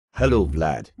Hello,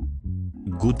 Vlad.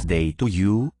 Good day to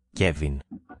you, Kevin.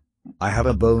 I have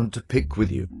a bone to pick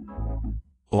with you.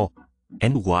 Oh,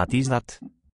 and what is that?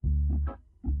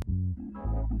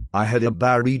 I had a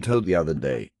burrito the other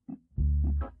day,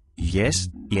 Yes,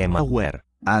 I am aware.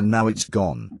 and now it's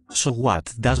gone. So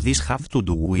what does this have to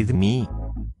do with me?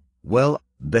 Well,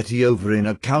 Betty over in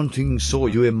accounting saw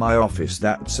you in my office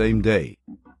that same day.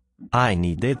 I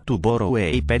needed to borrow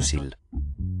a pencil.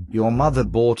 Your mother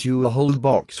bought you a whole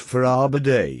box for Arbor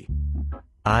Day.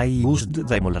 I used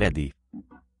them already.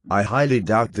 I highly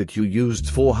doubt that you used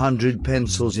 400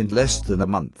 pencils in less than a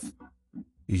month.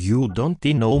 You don't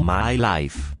know my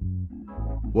life.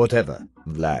 Whatever,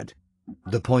 Vlad.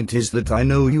 The point is that I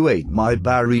know you ate my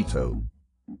burrito.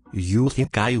 You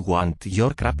think I want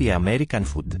your crappy American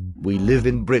food? We live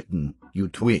in Britain, you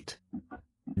twit.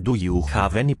 Do you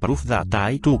have any proof that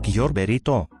I took your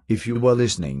burrito? If you were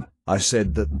listening, I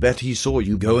said that Betty saw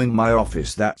you go in my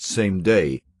office that same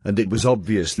day, and it was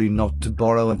obviously not to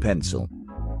borrow a pencil.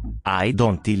 I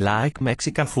don't like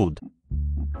Mexican food.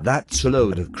 That's a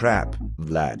load of crap,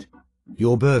 Vlad.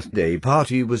 Your birthday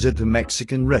party was at a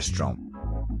Mexican restaurant.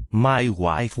 My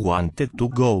wife wanted to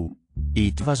go.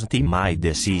 It wasn't my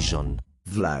decision.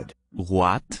 Vlad,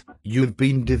 What? you've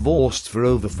been divorced for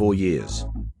over 4 years.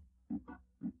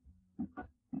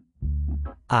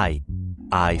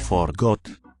 I forgot.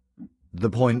 The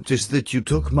point is that you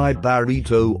took my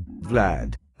burrito,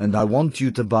 Vlad, and I want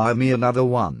you to buy me another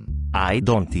one. I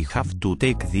don't have to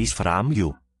take this from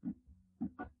you.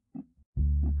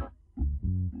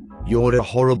 You're a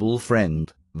horrible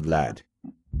friend, Vlad.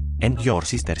 And your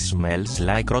sister smells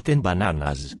like rotten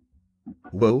bananas.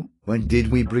 Whoa, when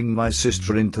did we bring my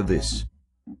sister into this?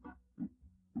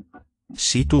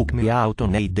 She took me out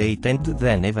on a date and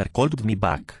then never called me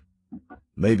back.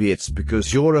 Maybe it's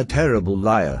because you're a terrible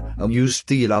liar and you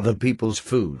steal other people's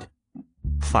food.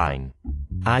 Fine.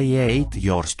 I ate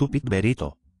your stupid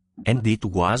burrito. And it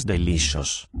was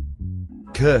delicious.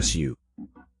 Curse you.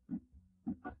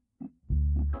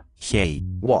 Hey,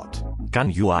 What?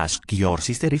 can you ask your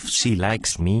sister if she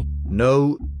likes me?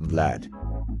 No, Vlad.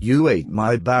 You ate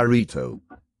my burrito.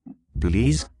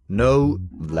 Please? No,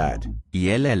 Vlad.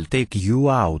 I'll take you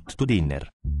out to dinner.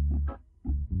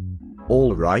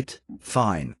 All right,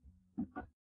 fine.